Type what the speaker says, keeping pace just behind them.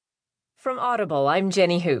From Audible, I'm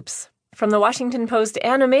Jenny Hoops. From the Washington Post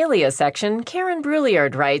Animalia section, Karin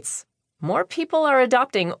Brulliard writes, "More people are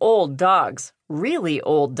adopting old dogs, really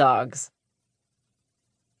old dogs."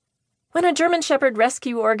 When a German Shepherd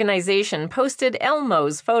rescue organization posted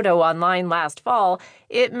Elmo's photo online last fall,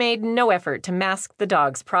 it made no effort to mask the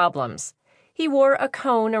dog's problems. He wore a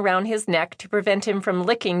cone around his neck to prevent him from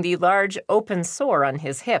licking the large open sore on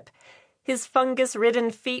his hip. His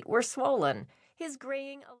fungus-ridden feet were swollen. His graying...